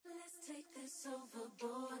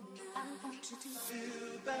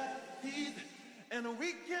and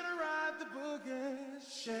we can ride the boogie,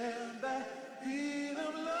 share that beat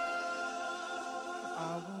of love.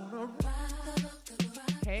 I wanna ride.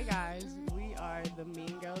 Hey guys, we are the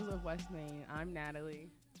Mean Girls of West Main. I'm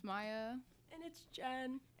Natalie. It's Maya. And it's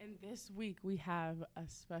Jen. And this week we have a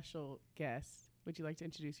special guest. Would you like to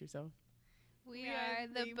introduce yourself? We are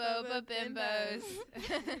the BOBA Bimbos.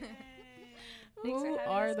 Who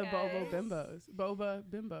are the BOBA Bimbos? BOBA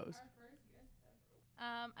Bimbos.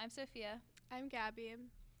 I'm Sophia. I'm Gabby.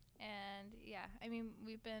 And yeah, I mean,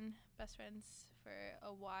 we've been best friends for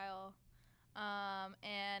a while.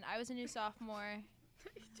 And I was a new sophomore.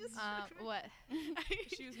 What?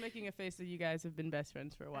 She was making a face that you guys have been best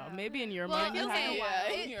friends for a while. Maybe in your mind. It feels like a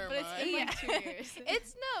while. In your but mind. it's been like 2 years.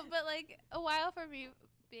 It's but like a while for me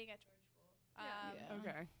being at George School.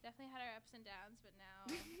 Okay. Definitely had our ups and downs, but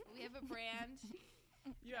now we have a brand.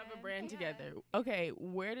 You have a brand together. Okay,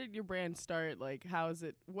 where did your brand start? Like, how is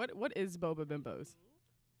it? What is BOBA Bimbos?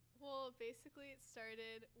 Well, basically it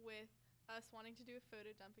started with us wanting to do a photo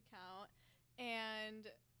dump account, and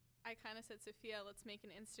I kind of said, Sophia, let's make an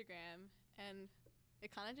Instagram, and it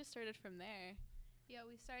kind of just started from there. Yeah,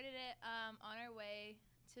 we started it on our way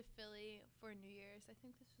to Philly for New Year's. I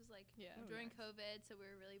think this was like during COVID, so we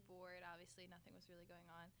were really bored. Obviously, nothing was really going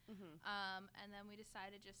on. Mm-hmm. And then we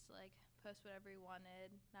decided just to like post whatever we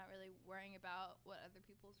wanted, not really worrying about what other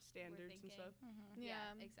people's Standards were and stuff. Mm-hmm.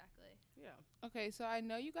 Yeah, exactly. Yeah. Okay, so I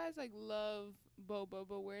know you guys like love Boba,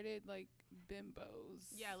 but where did like bimbos?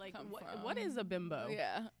 Yeah, like come from? what is a bimbo?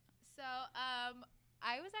 Yeah. So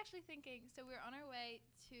I was actually thinking. So we were on our way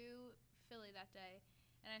to Philly that day,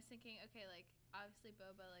 and I was thinking, okay, like obviously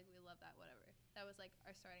boba, like we love that, whatever. That was like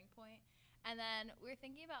our starting point. And then we were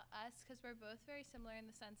thinking about us because we're both very similar in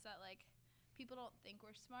the sense that like people don't think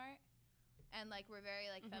we're smart, and like we're very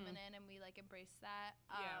like feminine, and we like embrace that.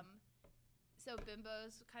 So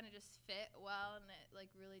bimbos kind of just fit well, and it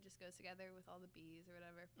like really just goes together with all the B's or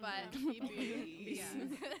whatever. But yeah,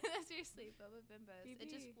 seriously, boba bimbos. BB. It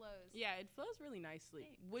just flows. Yeah, it flows really nicely.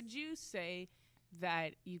 Thanks. Would you say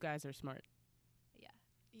that you guys are smart? Yeah.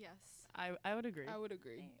 Yes. I would agree. I would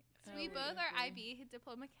agree. So we both are IB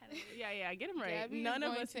diploma candidates. Yeah, get them right. Gabby None is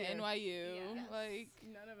of going us to here. NYU. Yes. Like,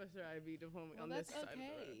 None of us are IB diploma Well, on this that's side of the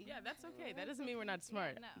okay. road. Yeah, that's okay. That That's doesn't mean we're not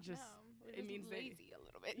smart. no. Just We're it just means lazy a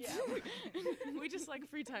little bit. we just like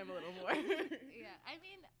free time a little more. Yeah, I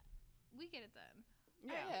mean, we get it done.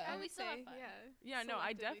 Yeah. And we still have fun. Yeah, no,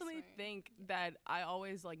 I Selectively definitely smart. think that I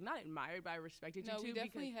always like not admired, but I respected you No, too. we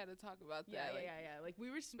definitely because had to talk about that. yeah. Like we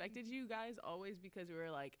respected you guys always because we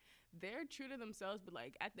were like they're true to themselves, but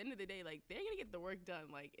like at the end of the day, like they're gonna get the work done.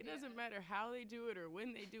 Like it doesn't matter how they do it or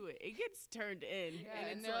when they do it, it gets turned in. Yeah, and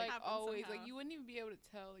and it's they're like happens always somehow. like you wouldn't even be able to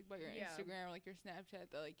tell like by your Instagram or like your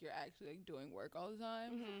Snapchat that like you're actually like doing work all the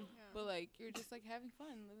time, but like you're just like having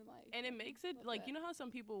fun, living life. And it makes it Love like that. you know how some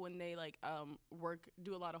people when they like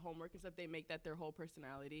do a lot of homework and stuff, they make that their whole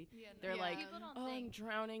personality. Yeah, no. They're Yeah. like, People don't oh, I'm think.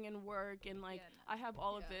 drowning in work and like Yeah, no. I have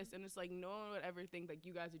all of this, and it's like no one would ever think like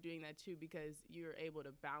you guys are doing that too because you're able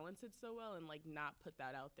to balance it so well and like not put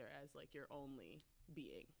that out there as like your only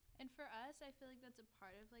being. And for us, I feel like that's a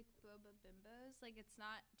part of like boba bimbos. Like it's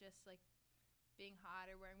not just like being hot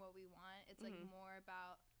or wearing what we want. It's like more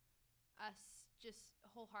about us just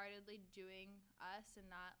wholeheartedly doing us and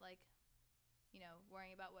not like, you know,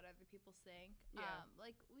 worrying about what other people think. Yeah.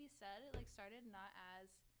 Like we said, it like started not as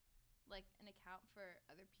like an account for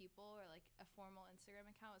other people or like a formal Instagram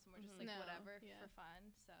account. It was more just like No, whatever yeah. for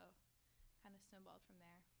fun. So kind of snowballed from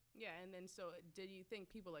there. Yeah, and then so did you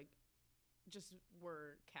think people like just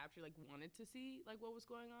were captured, like wanted to see like what was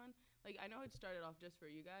going on? Like I know it started off just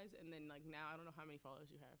for you guys, and then like now I don't know how many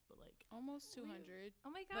followers you have, but like almost 200,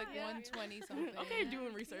 Oh my God. like 120 something. okay,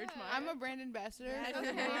 doing research, Maya. I'm a brand ambassador. Part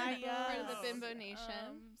of the Bimbo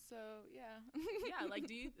Nation. So yeah. Yeah, like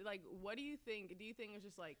do you like what do you think it's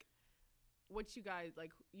just like what you guys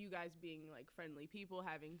like you guys being like friendly people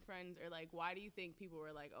having friends, or like why do you think people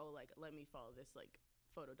were like, oh, like let me follow this like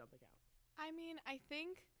photo dump account? I mean, I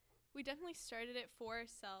think we definitely started it for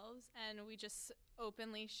ourselves, and we just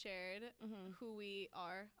openly shared who we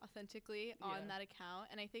are authentically on that account.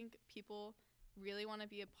 And I think people really want to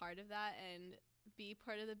be a part of that and be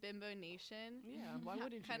part of the Bimbo Nation. Yeah, why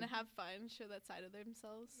wouldn't you? Kind of have fun, show that side of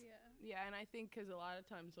themselves. Yeah, and I think because a lot of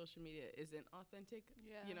times social media isn't authentic,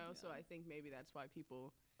 you know, so I think maybe that's why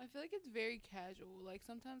people I feel like it's very casual. Like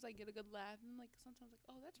sometimes I get a good laugh, and like sometimes like,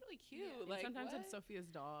 oh, that's really cute. Yeah. Like sometimes what? it's Sophia's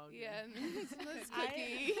dog. Yeah, and sometimes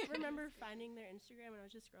Cookie. I remember finding their Instagram and I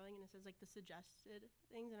was just scrolling and it says like the suggested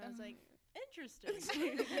things and I was like, interesting.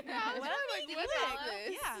 Yeah, I was really like, what is this?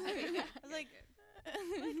 Yeah. I was like,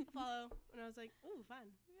 follow. And I was like, ooh, fun.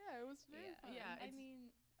 Yeah, it was very fun. Yeah, I it's- mean,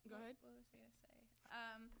 Go ahead. What was I gonna say?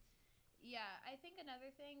 Yeah, I think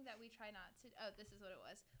another thing that we try not to. Oh, this is what it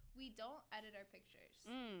was. We don't edit our pictures.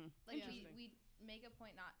 Like we make a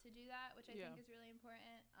point not to do that, which I think is really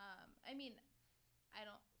important. I mean,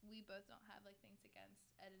 we both don't have like things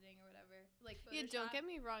against editing or whatever. Like Photoshop. Yeah, don't get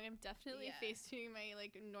me wrong. I'm definitely facetuning my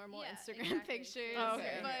like normal Instagram pictures.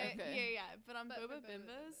 But on Boba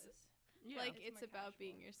Bimbos, like it's about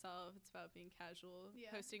being yourself. It's about being casual.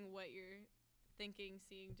 Posting what you're thinking,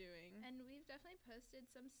 seeing, doing. And we've definitely posted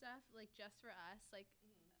some stuff like just for us, like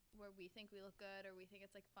where we think we look good or we think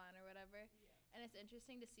it's like fun or whatever. And it's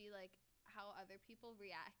interesting to see like how other people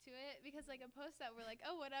react to it, because like a post that we're like,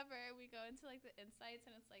 oh whatever, we go into like the insights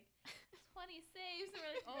and it's like 20 saves and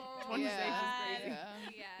we're like, oh 20 saves is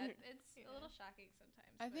crazy. It's a little shocking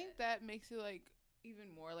sometimes. I think that makes it like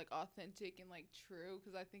even more like authentic and like true,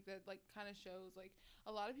 because I think that like kind of shows like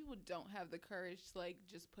a lot of people don't have the courage to like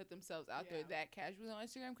just put themselves out there that casually on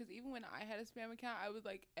Instagram, because even when I had a spam account, I would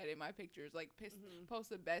like edit my pictures, like post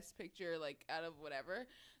the best picture like out of whatever.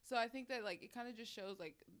 So I think that like it kind of just shows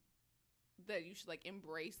like that you should like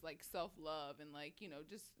embrace like self-love and like, you know,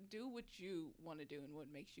 just do what you want to do and what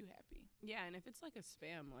makes you happy. Yeah, and if it's like a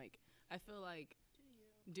spam, like I feel like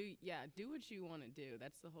do what you want to do.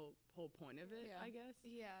 That's the whole point of it, I guess.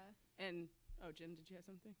 Yeah. And Jen, did you have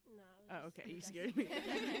something? No. Oh, okay. You scared me.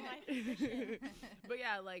 But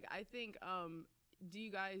yeah, like I think do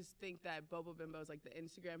you guys think that Boba Bimbos, like the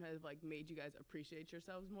Instagram, has like made you guys appreciate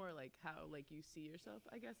yourselves more, like how like you see yourself,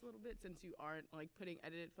 I guess, a little bit, since you aren't like putting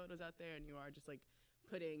edited photos out there and you are just like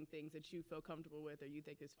putting things that you feel comfortable with or you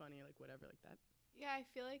think is funny or like whatever like that? Yeah, I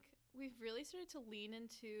feel like we've really started to lean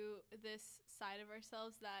into this side of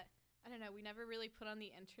ourselves that, I don't know, we never really put on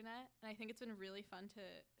the internet, and I think it's been really fun to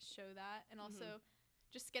show that. And also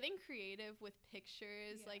just getting creative with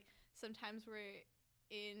pictures. Like sometimes we're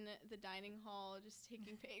in the dining hall just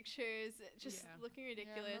taking pictures, just looking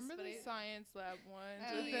ridiculous. Remember the science lab one?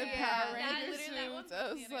 Oh, the Power Ranger suits.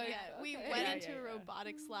 I was like, we went into a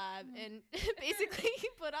robotics lab and basically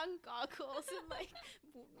put on goggles and like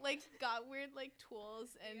got weird like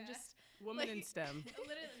tools and just woman in STEM.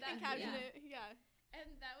 Literally, and caption it.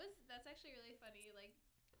 And that's actually really funny. Like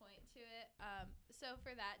point to it. So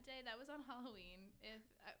for that day, that was on Halloween.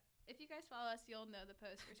 If you guys follow us, you'll know the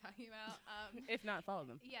post we're talking about. If not, follow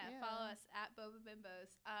them. Follow us at Boba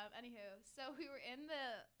Bimbos. Anywho, so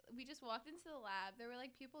we just walked into the lab. There were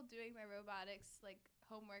like people doing my robotics like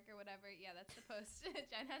homework or whatever. Yeah, that's the post.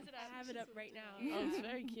 Jen has it up. I have it up right now. Oh, it's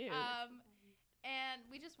very cute. And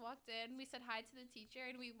we just walked in, we said hi to the teacher,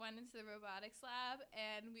 and we went into the robotics lab,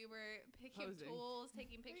 and we were picking up tools,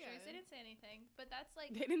 taking pictures. They didn't say anything, but that's like...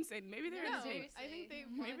 They didn't say... Maybe they were... Seriously. I think they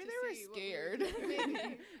maybe they were scared.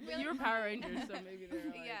 You were Power Rangers, so maybe they were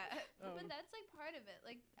like... But that's like part of it.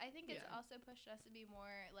 Like, I think it's also pushed us to be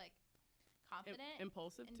more like confident.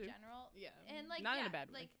 Impulsive in too. general. Yeah. And like, not in a bad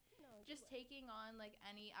way. Like, just taking on like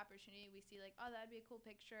any opportunity we see, like, oh, that'd be a cool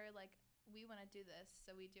picture, like... we want to do this,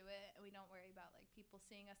 so we do it, and we don't worry about like people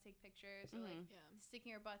seeing us take pictures or like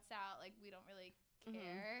sticking our butts out. Like, we don't really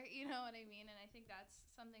care, you know what I mean? And I think that's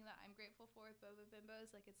something that I'm grateful for with Boba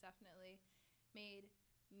Bimbos. Like, it's definitely made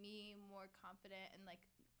me more confident and like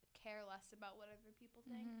care less about what other people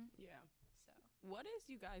think. Yeah. So what is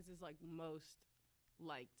you guys' like most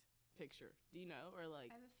liked picture? Do you know? Or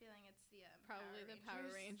like, I have a feeling it's the probably the Power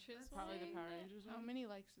Rangers. Probably the Power Rangers. How many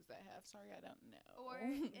likes does that have? Sorry, I don't know. Or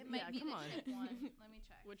it might be the chip one. Let me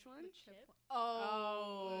check. Which one? The chip one.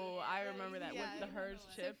 Oh, I remember that with the hers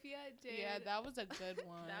chip. Sophia did. Yeah, that was a good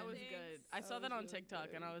one. That was good. I saw that on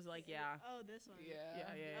TikTok and I was like, yeah. Oh, this one. Yeah.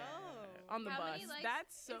 Oh. On the How bus. many likes?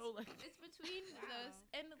 That's so like. It's between those,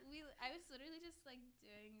 and I was literally just like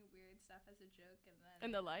doing weird stuff as a joke, and then.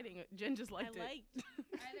 And the lighting, Jen just liked it.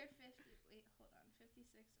 Either 50. Wait, hold on, 56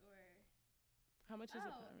 or. How much is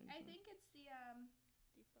it? Power Ranger? I think it's the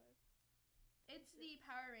 55. It's the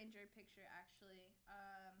Power Ranger picture actually.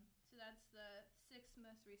 So that's the 6th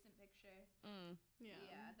most recent picture.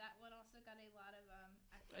 Yeah, that one also got a lot of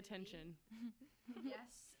attention.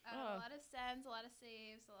 Yes, a lot of sends, a lot of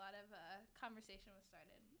saves, a lot of conversation was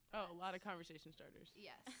started. Oh, a lot of conversation starters.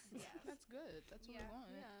 Yes. That's good. That's what we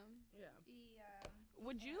want. Yeah.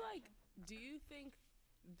 Would you like? Do you think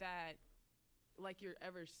that like you're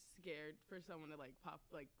ever scared for someone to like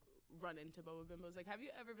run into Boba Bimbos? Like, have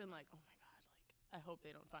you ever been like, oh my god, like I hope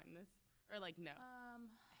they don't find this, or like no?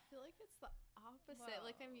 I feel like it's the opposite.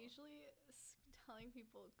 Like, I'm usually telling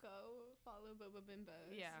people, go follow Boba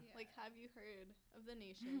Bimbos. Yeah. Like, have you heard of the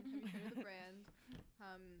nation? Have you heard of the brand?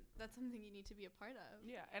 That's something you need to be a part of.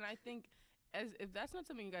 Yeah, and I think if that's not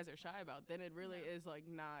something you guys are shy about, then it really is like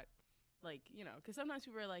not like, you know, because sometimes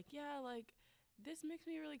people are like, yeah, like this makes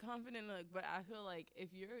me really confident. Like, but I feel like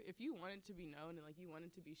if you want it to be known and like you want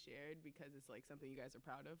it to be shared because it's like something you guys are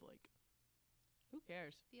proud of, like, who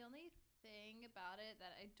cares? The only thing about it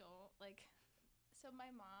that I don't like. So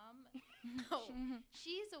my mom,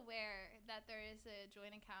 she's aware that there is a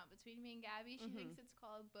joint account between me and Gabby. She thinks it's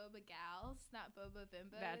called Boba Gals, not Boba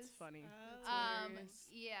Bimbos. That's funny.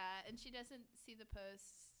 Yeah, and she doesn't see the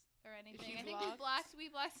posts or anything. I Is she think we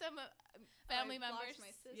blocked some family members.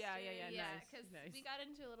 My sister. Yeah, Yeah, nice. because we got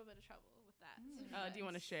into a little bit of trouble with that. Do you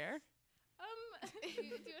want to share? Do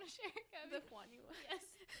you want to share, Gabby? The funny one. Yes.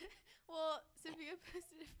 Well, Sophia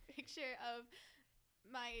posted a picture of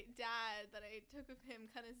my dad that I took of him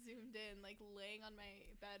kind of zoomed in, like laying on my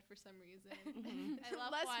bed for some reason. I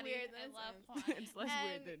love less Juani. weird than I it love sounds. Juani. It's less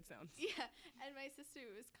weird And- than it sounds. Yeah, and my sister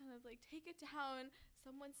was kind of like, take it down.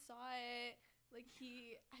 Someone saw it. Like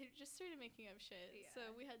I just started making up shit. Yeah. So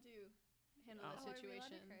we had to handle Oh. the Are we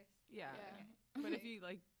allowed to situation. curse? Yeah. Yeah. But if you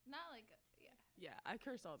like, Not like yeah, I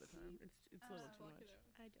curse all the time. It's a little too Block much. it out.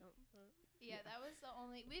 I don't. yeah. That was the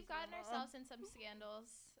only. We've Is it gotten a mom? ourselves in some scandals.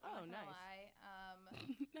 Oh, I'm not gonna nice.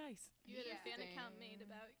 lie. Nice. You had a Yeah. fan account made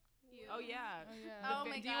about you. Oh yeah. Oh, yeah. Oh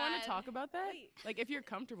my Do you want to God. talk about that? Wait. Like if you're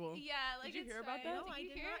comfortable. Yeah, like Did you it's hear about fine. that? No, I you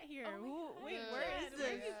did hear? not hear. Oh my Who- God. wait, Yeah. where is Where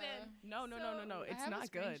have this? you been? No. I It's have a not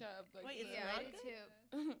good. screenshot of, like, Wait, the- it's Yeah, not I do good?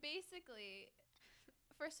 too. Basically,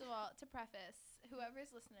 first of all, to preface, whoever's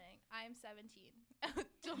listening, I'm 17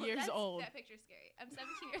 Years old. That picture's scary. I'm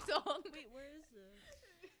 17 years old. Wait, where is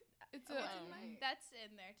this? It's Oh, a it's in my- that's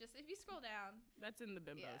in there. Just if you scroll down, That's in the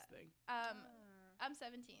bimbos Yeah. thing. I'm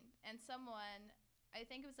 17, and someone, I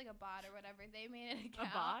think it was like a bot or whatever, they made an A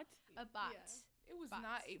account. bot? A bot. It was Bots.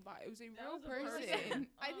 not a bot. It was a That real was a person. person.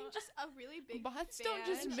 I think just a really big Bots don't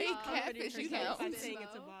just fan make of catfish Bimbo. accounts. I'm saying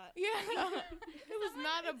it's a bot. Yeah. It was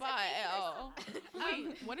not a bot at all.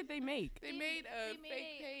 Wait, what did they make? They made a they made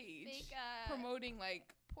fake a page fake, promoting like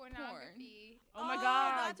pornography. Oh my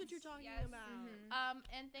god. That's what you're talking Yes. about.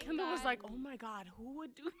 And thank Kendall was God- like, oh my god, who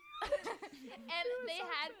would do and they so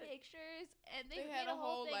had good. pictures and they, They made had a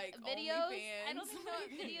whole, thing, like, videos. I don't OnlyFans. even know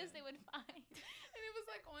what videos they would find. And it was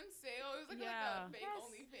like on sale. It was like, Yeah. like a fake Yes.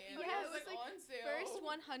 OnlyFans. Yes. It was It's like like on sale. First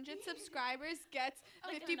 100 subscribers gets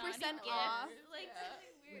Like a 50% naughty off. gift. Like Yeah.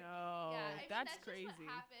 something weird. No, Yeah, I mean, that's just crazy.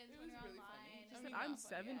 what happens It when was you're really online. funny. Just said, not I'm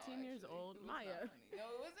funny at all, 17 years actually. old. It was Maya. not funny. No,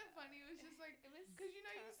 it wasn't funny. It was just like, it was because you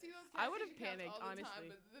know you see those I would've catfish accounts panicked, all the honestly. time,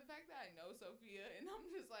 but the fact that I know Sophia and I'm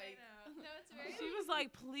just like, no, it's very. She was like,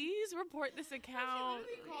 please report this she account.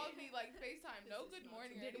 literally called me like FaceTime, no good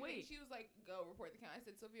morning or Did- anything. wait. She was like, go report the account. I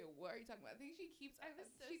said, Sophia, what are you talking about? I think she keeps. I was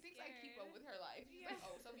so she thinks I keep up scared. with her life. She's like,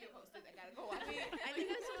 oh, Sophia posted. I gotta go watch it. I think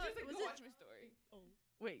I saw- She's like, was go it- watch my story. Oh,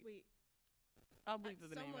 Wait, wait. I'll leave the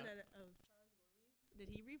name Someone out. of Charles Gorby, did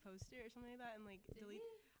he repost it or something like that and like Did delete?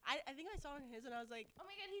 he? I think I saw on his and I was like, Oh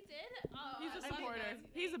my god, he did. Oh, He's a I love supporter. that.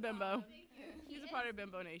 He's a Thank bimbo. you. Thank you. He's He a part is- of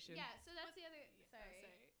Bimbo Nation. Yeah, so that's the other. Sorry.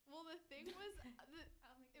 Well, the thing was, Oh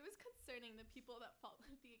my it was concerning the people that followed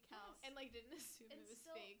the account Yes. and like didn't assume it It's was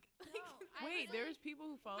still- fake. No, I Wait, was there's like, people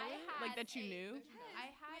who follow I it? Like had that you a- knew? I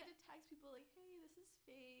we had had to text people like, hey, this is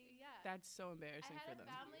fake. yeah. That's so I embarrassing had for a them.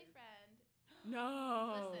 family friend.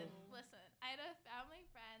 No. Listen. I had a family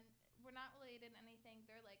friend. We're not related in anything.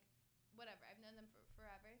 They're like, whatever. I've known them for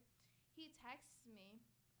forever. He texts me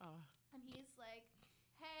Oh. and he's like,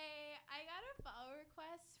 hey, I got a follow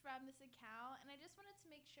request from this account and I just wanted to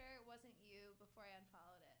make sure it wasn't you before I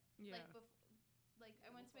unfollowed it. Yeah. Like I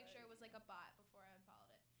wanted to make sure it was like a bot before I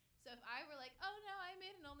unfollowed it. So if I were like, oh no, I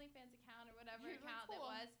made an OnlyFans account or whatever You're like, account cool.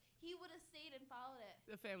 that was, he would have stayed and followed it.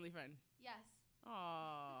 The family friend. Yes.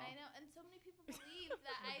 Oh. I know, and so many people believe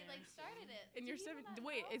that I like started it. And Do you're people seven. not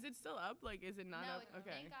Wait, know? is it still up? Like, is it not no, up?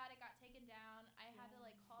 Okay. Thank God it got taken down. I had to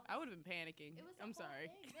like call. I would have been panicking. It was the I'm whole sorry.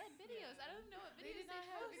 Thing. They had videos. I don't even know what They videos did not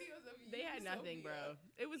have posted. videos of you. They had nothing, Sophia. bro.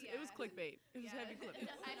 It was Yeah. clickbait. It was Yeah, heavy clickbait.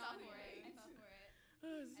 I fell for it. I Clickbait. fell for it.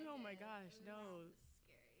 Oh I my did. gosh, It was no.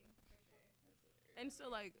 Scary for sure. And so,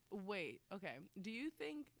 like, wait, okay. Do you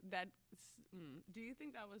think that? Do you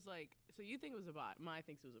think that was like? So you think it was a bot? Maya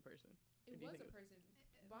thinks it was a person. Or It do you was think a person.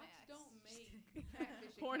 My Bots ex. don't make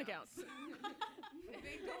catfish Porn accounts.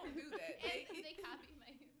 They don't do that. They copy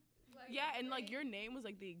my. Like, Yeah, and like they- your name was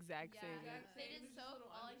like the exact Yeah. same. Exact They same, did just so little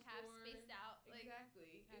all in caps, underscore. spaced out. Like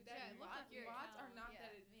Exactly. Yeah, That look bot, up your bots are account, not yeah.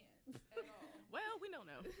 that advanced at all. Well, we don't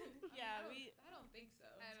know. Yeah, I don't think so.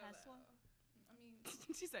 I don't Tesla? know. I mean,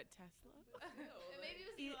 She said Tesla. but still, Maybe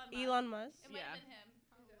it was Elon Musk. It might Yeah. have been him.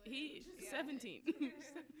 Probably. He Yeah. 17.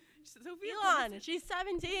 Sophia. Elon, she's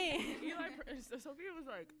 17. Sophia was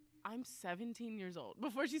like, I'm 17 years old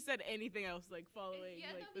before she said anything else, like following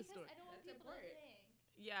Yeah, like no, the because story. I don't want That's people to important. think.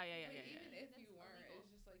 Yeah. but even if That's you weren't, illegal.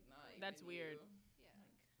 it's just like not. That's even weird. you.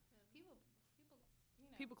 Yeah. People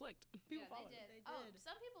people clicked. People Yeah, followed. they did. They Oh, did.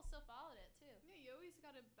 some people still followed it too. Yeah, you always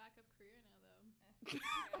got a backup career now, though.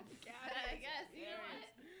 I guess. You know There what?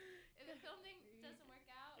 If the filming doesn't work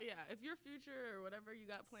out. Yeah, if your future or whatever you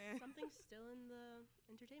got planned. Something's still in the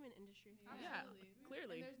entertainment industry. Yeah, Absolutely.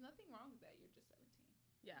 clearly. And there's nothing wrong with that. You're just 17.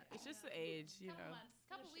 Yeah, it's just the age, you Couple know. months,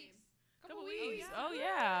 couple No shame. weeks. Couple weeks. Oh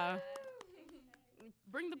yeah.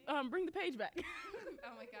 Bring the page back.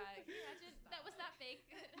 Oh my god! Can you imagine? That was not fake.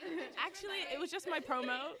 Actually, it was just my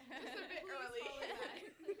promo. Just a bit early.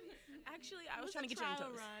 Actually, I was It trying to get you on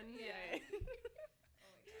trial toes. run. Yeah.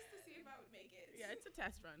 Just to see if I would make it. Yeah, it's a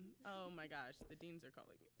test run. Oh my gosh, the deans are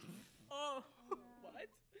calling me. Oh, what?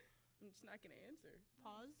 I'm just not gonna answer.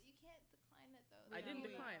 Pause. You can't decline it though. I didn't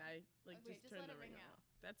Wait. decline. I Okay, just just turned let the it ring ring off.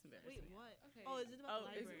 out. That's Wait, embarrassing. what? Okay. Oh, is it about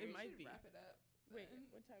Oh, the it library? might should be. wrap it up. Wait, then.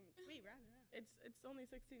 what time? Wait, wrap it up. It's only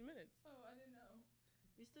 16 minutes. Oh, I didn't know.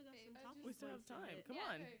 We still got Babe, some I talking We still have points to time. hit. Come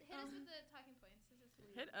Yeah, on. Hit us with the talking points. This is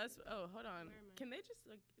sweet. Hit us. Oh, hold on. Where am I? Can they just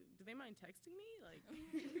like? Do they mind texting me? Like,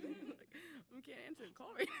 I can't answer the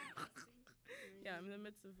call right now. Yeah, I'm in the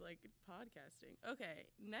midst of like podcasting. Okay,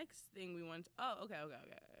 next thing we want. Okay.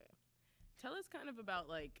 Tell us kind of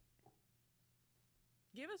about like.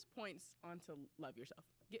 Give us points on to love yourself.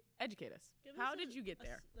 Educate us. Give How us did you get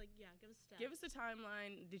there? Give us steps. Give us a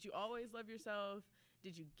timeline. Did you always love yourself?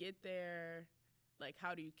 Did you get there? Like,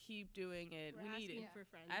 how do you keep doing it? We're We need asking it. for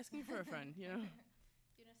friends. Asking for a friend, you know?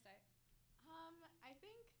 You wanna start? I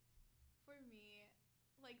think for me,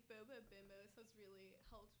 like BOBA BIMBOS has really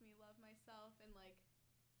helped me love myself, and like,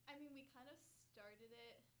 I mean, we kind of started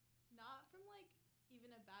it not from like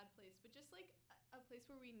even a bad place, but just like a place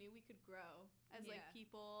where we knew we could grow as like Yeah.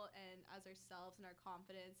 people and as ourselves and our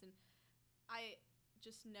confidence. And I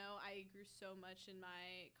just know I grew so much in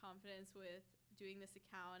my confidence with doing this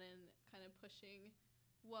account and kind of pushing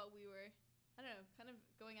what we were, I don't know, kind of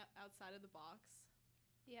going outside of the box.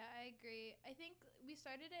 Yeah, I agree. I think we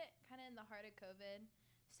started it kind of in the heart of COVID.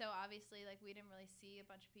 So obviously, like, we didn't really see a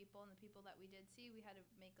bunch of people, and the people that we did see, we had to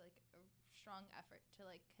make like a strong effort to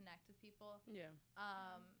like connect with people. Yeah.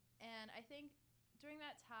 And I think during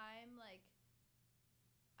that time, like,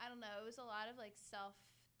 I don't know, it was a lot of like self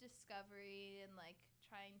discovery and like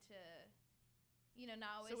trying to, you know,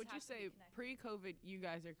 not always. So would you have to be say connected. pre-COVID, you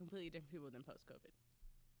guys are completely different people than post-COVID?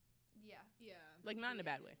 Yeah. Yeah. Like, not in a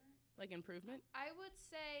bad way. Like, improvement? I would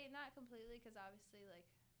say not completely, because obviously, like,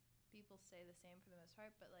 people stay the same for the most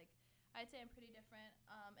part, but like, I'd say I'm pretty different.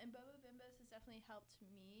 And BOBA BIMBOS has definitely helped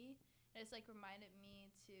me. And it's like reminded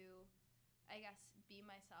me to, I guess, be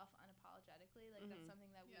myself unapologetically. Like, that's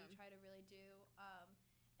something that we try to really do.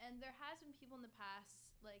 And there has been people in the past,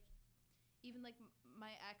 like, even like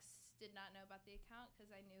my ex did not know about the account because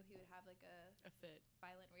I knew he would have like A fit.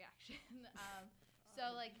 violent reaction.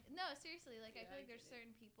 So like, no, seriously, like, I feel like there's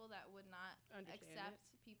certain people that would not Understand accept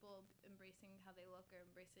people embracing how they look or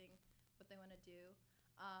embracing what they want to do.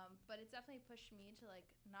 But it's definitely pushed me to like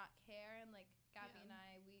not care. And like Gabby and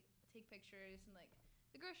I, we take pictures in like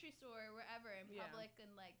the grocery store, wherever in public, and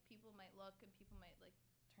like people might look and people might like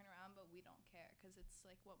turn around, but we don't care because it's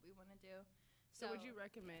like what we want to do. So would you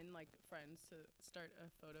recommend like friends to start a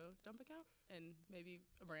photo dump account and maybe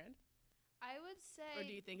a brand? I would say. Or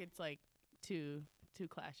do you think it's like too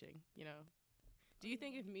clashing, you know? Do you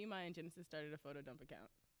think if me, Maya, and Genesis started a photo dump account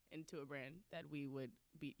into a brand that we would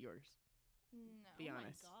beat yours? No. Be Oh my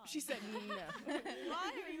honest. God. She said no. Why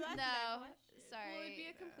are you asking No. that question? Sorry. Well, it'd be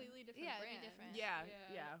a completely different Yeah, it'd brand. be different.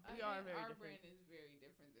 Yeah. We are very our different. brand is very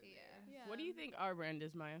different than Yeah. theirs. Yeah. What do you think our brand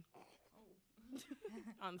is, Maya? Oh.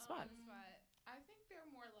 On the spot. I think they're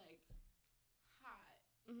more like hot,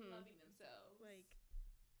 Mhm. loving themselves. Like,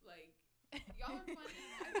 y'all are funny.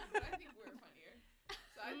 I think we're funnier.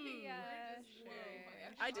 So I think Yeah, we're just sure. really funny.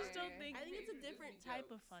 I'm I just sorry. don't think- I think it's a These are just different me type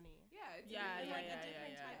of jokes. funny. Yeah. It's Yeah. like a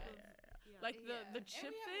different type of- Yeah. Like the Yeah. chip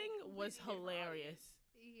And we have a thing was completely different hilarious.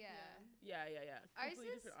 Yeah. Yeah. Ours Completely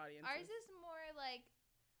is different audiences. ours is more like,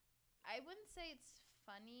 I wouldn't say it's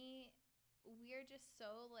funny. We're just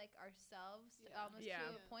so like ourselves, almost Yeah.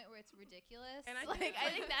 to a point where it's ridiculous. And I like, think- I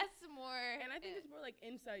think that's more. And I think it's more like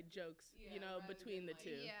inside jokes, Yeah, you know, rather between the than,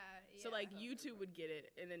 two. like- Yeah. So like you two would get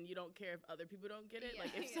it, and then you don't care if other people don't get it.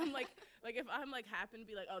 Like if some like if I'm like happen to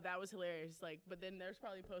be like, oh, that was hilarious, like, but then there's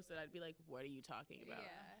probably posts that I'd be like, what are you talking about? Yeah.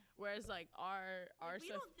 Whereas like our Like, we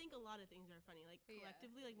stuff, don't think a lot of things are funny. Like, Yeah.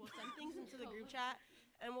 collectively, like, we'll send things into the group chat,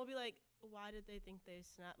 and we'll be like, why did they think they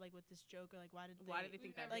snapped, like, with this joke? Or, like, why did they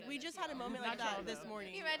think that? Like, was we it? just had a moment Not like y'all, that this though.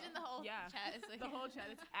 morning. Can you imagine the whole Yeah. chat? Is like The whole chat.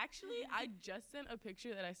 It's actually, I just sent a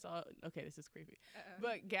picture that I saw. Okay, this is creepy. Uh-oh.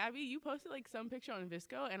 But Gabby, you posted like some picture on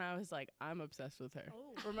Visco, and I was like, I'm obsessed with her.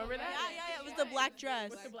 Oh. Remember that? Yeah, it was the black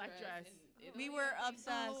dress. With the black dress. We were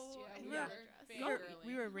obsessed. Yeah, We we were- were. fangirling.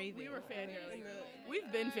 We were raving. We were fangirling. Oh We've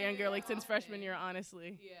my been God. fangirling since Often. freshman year,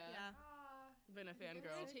 honestly. Yeah. Been a They're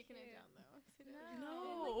fangirl. taking it down though.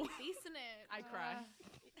 No. Facing it. I cry.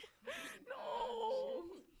 No.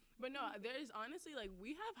 But no, there's honestly like we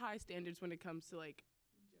have high standards when it comes to like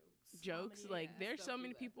jokes. Like there's so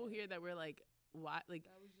many people here that were like, why? Like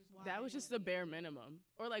that was just the bare minimum.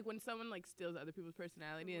 Or like when someone like steals other people's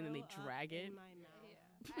personality and then they drag it.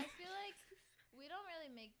 Yeah. I feel like we don't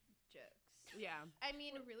really make jokes. Yeah. I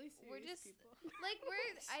mean, We're really serious we're just people. like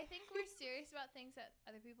I think we're serious about things that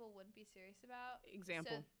other people wouldn't be serious about.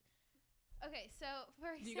 Example. Okay, so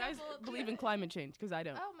for example, Do you guys believe in climate change? Because I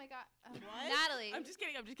don't. Oh my God, What? Natalie. I'm just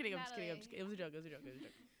kidding. It was a joke.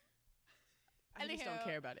 I just don't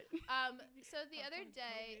care about it. So the other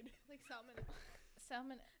day, Like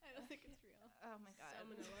salmon. I don't think it's real. Oh my God.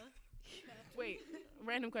 Salmonella. Wait,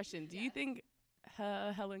 random question. Do you think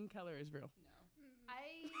Helen Keller is real?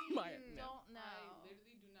 I Maya, don't know. I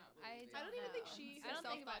literally do not I believe I don't even think know. she I don't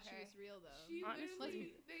herself think thought about she her. was real though. She Honestly.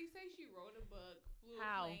 literally, they say she wrote a book, flew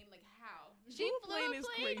How? a plane, like how? She Blue flew plane a is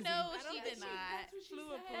plane. crazy. No, I she don't did think not. That's what she Flew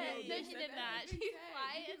a said. plane. No, she did not. She They did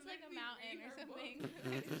fly said. into like a You can mountain literally or read her something.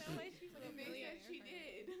 book. There's no way she flew a And they plane. said she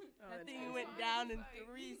did. That thing That's went why down it's in like,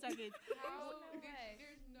 3 seconds. How? No way.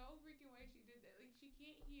 There's no freaking way she did that. Like she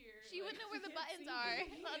can't hear. She wouldn't know where the buttons see are it.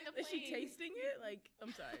 on the plane. Is she tasting it? Like,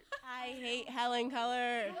 I'm sorry. I hate Helen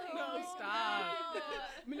Keller. No, stop.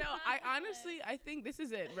 But no, I honestly, I think this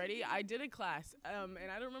is it. Ready? I did a class, and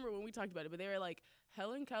I don't remember when we talked about it, but they were like,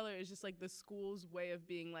 Helen Keller is just like the school's way of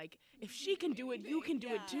being like, if she can do it, you can do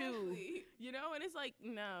it too. You know? And it's like,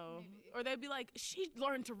 no. Maybe. Or they'd be like, she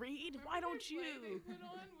learned to read. Why don't They you? put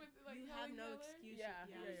on with like You have Helen no Keller? excuse. Yeah.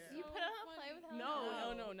 You put on a play with Helen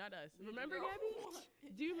No, Keller? no, not us. Remember, No. Gabby?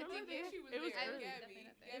 Do you I remember? think she was It was there. early. Gabby. Definitely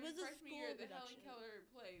not there. Gabby It was a freshman school year, the production. Helen Keller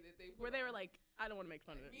play that they put Where they were on. like, I don't want to make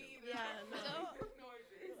fun of it. Me No. either. Yeah, no. Ignored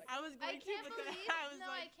this. I was I going to, can't but then believe. I was No,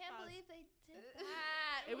 like, I can't pause. believe they did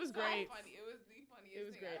that. It was so great. Funny. It was the funniest. It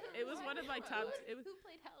was thing great. I It was ever one of my heard. top. It was Who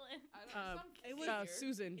played Helen? I don't know. Some it was- singer.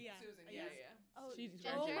 Susan. Yeah. Susan. Yes. Yeah. Oh, She's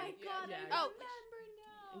Ginger? Oh my Yeah, God, yeah. I Oh, remember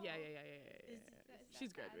no. Yeah.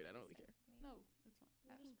 She's graduated. I don't really care. No, it's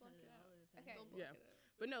fine. Okay. Yeah.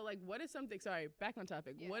 But no, like, what is something? Sorry, back on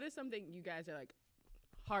topic. Yeah. What is something you guys are like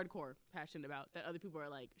hardcore passionate about that other people are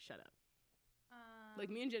like, shut up? Like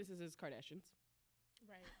me and Genesis is Kardashians.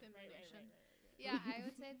 Right. Nation. Yeah, I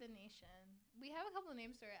would say the nation. We have a couple of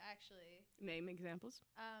names for it actually. Name examples.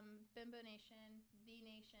 Bimbo Nation, the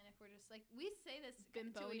nation. If we're just like we say this to each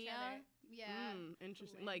Bimbonia? other. Yeah.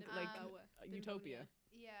 Interesting. Like Utopia.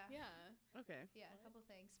 Yeah. Yeah. Okay. Yeah, a couple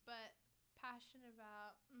things, but passionate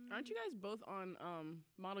about. Aren't you guys both on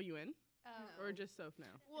Model UN or just Soph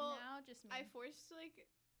now? Well, now just me. I forced like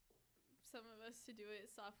some of us to do it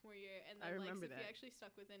sophomore year, and I then remember like Sophia that. actually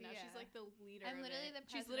stuck with it. Now Yeah. she's like the leader. I'm of literally it. the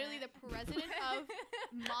She's literally the president. president of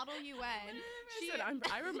Model UN.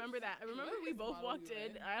 I remember that. I remember What we is both Model walked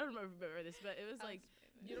in. UN? I don't remember this, but it was like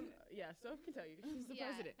you don't. Yeah, Soph can tell you. She's the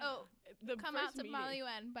Yeah. president. Oh, The come first out to Model meeting.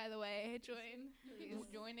 UN, by the way. Join.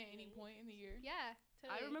 Join at any point in the year. Yeah.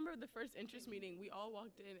 I Totally. remember the first interest meeting. We all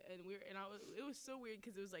walked in, and it was so weird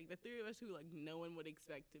because it was like the three of us who like no one would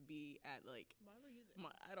expect to be at like. Why were you there?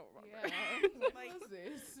 I don't remember. Yeah. What Like, was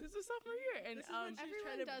this? This was sophomore year, and This is when she was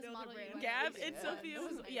everyone trying to does build her Model brand. UN. Gab and Yeah. Sophia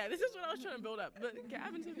was this is what I was trying to build up. But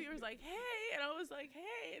Gab and Sophia was like, hey, and I was like,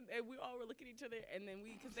 hey, and we all were looking at each other, and then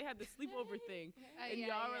because they had the sleepover thing, and yeah,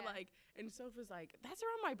 y'all were yeah. like, and Soph was like, that's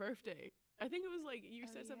around my birthday. I think it was like you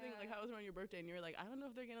Oh, said something like yeah. how it was around your birthday, and you were like, I don't know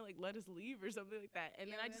if they're gonna like let us leave or something like that, and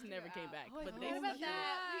Yeah, then I we just went to never go came out. back. Oh, I But forgot they What about snuck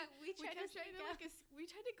that? We tried kept to trying sneak to out. like we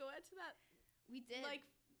tried to go out to that We did. like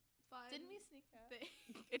fun Didn't we sneak out? thing.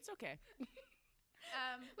 It's okay. We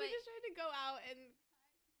But just tried to go out and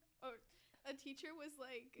a teacher was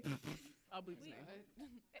like I'll bleep his name.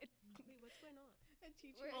 Wait, what's going on? a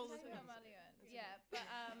teacher. we're was talking like- about Model UN. Yeah, but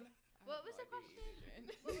what was the question?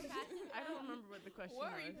 What was passionate I don't about? remember what the question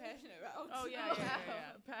What are you was. passionate about? Oh yeah.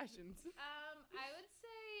 Passions. I would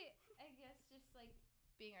say, I guess, just like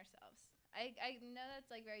being ourselves. I know that's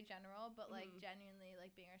like very general, but like Mhm. genuinely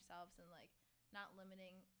like being ourselves and like not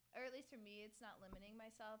limiting, or at least for me, it's not limiting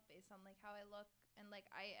myself based on like how I look, and like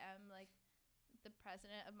I am like the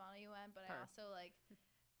president of Model UN, but I Her. also like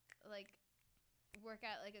work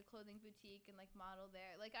at like a clothing boutique and like model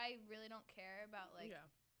there. Like I really don't care about like Yeah.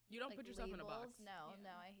 You don't like, put yourself in a box. labels. No,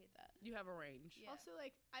 Yeah. no, I hate that. You have a range. Yeah. Also,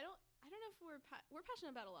 like I don't know if we're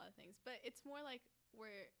passionate about a lot of things, but it's more like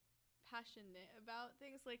we're passionate about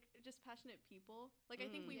things, like just passionate people. Like I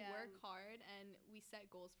think we Yeah. work hard and we set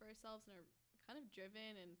goals for ourselves and are kind of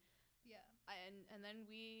driven, and Yeah. and then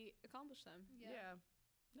we accomplish them. Yeah. Yeah.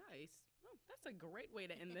 face. Oh, that's a great way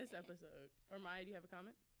to end this episode. Or Maya, do you have a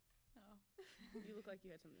comment? No. You look like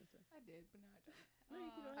you had something to say. I did, but now I don't. No,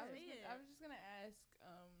 you can go ahead. I was just gonna ask,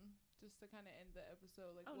 just to kind of end the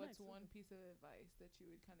episode, like, what's nice. one piece of advice that you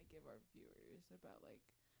would kind of give our viewers about, like,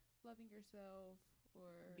 loving yourself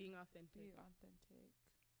or Being authentic. You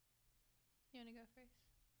wanna go first?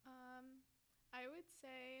 I would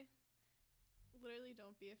say literally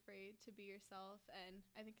don't be afraid to be yourself, and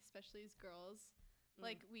I think especially as girls,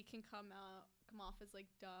 like we can come off as like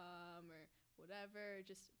dumb or whatever, or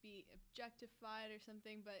just be objectified or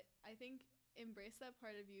something, but I think embrace that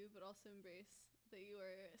part of you, but also embrace that you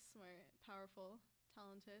are smart, powerful,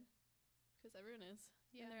 talented, because everyone is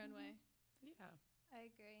in their own way. Yeah, I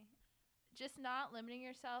agree. Just not limiting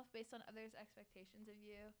yourself based on others' expectations of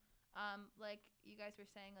you. Like you guys were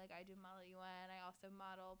saying, like I do model UN. I also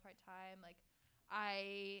model part-time. Like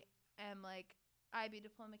I am like IB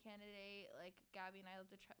diploma candidate. Like Gabby and I love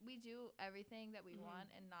to try. We do everything that we want,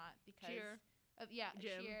 and not because of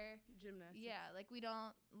cheer, gymnastics. Yeah, like we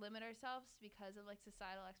don't limit ourselves because of like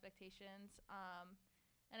societal expectations.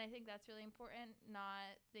 And I think that's really important. Not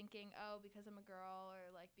thinking, oh, because I'm a girl,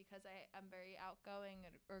 or like because I'm very outgoing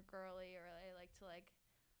or girly, or I like to like,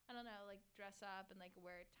 I don't know, like dress up and like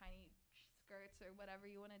wear tiny skirts or whatever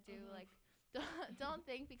you want to do. Like, don't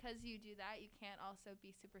think because you do that you can't also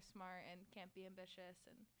be super smart and can't be ambitious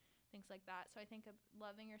and things like that. So I think of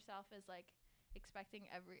loving yourself is like accepting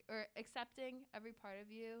every part of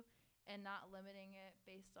you and not limiting it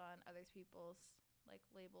based on other people's like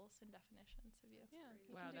labels and definitions of you. Yeah.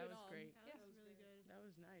 Wow, that was great. That was really good. That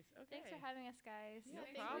was nice. Okay. Thanks for having us, guys. No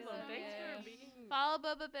Thanks problem. for Thanks for listening. being. Follow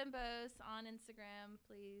BOBA BIMBOS on Instagram,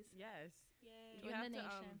 please. Yes. Yay. You Join have the to.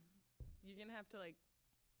 nation. You're gonna have to like.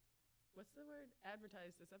 What's the word?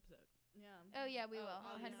 Advertise this episode. Yeah. Oh yeah, we will.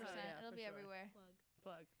 oh, 100%. yeah, It'll for be sure. everywhere.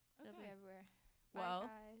 Plug. It'll be Okay. everywhere. Well,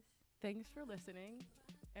 Bye, guys. thanks for listening,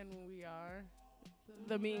 and we are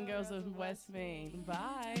the Mean Girls of West Main.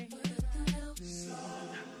 Bye.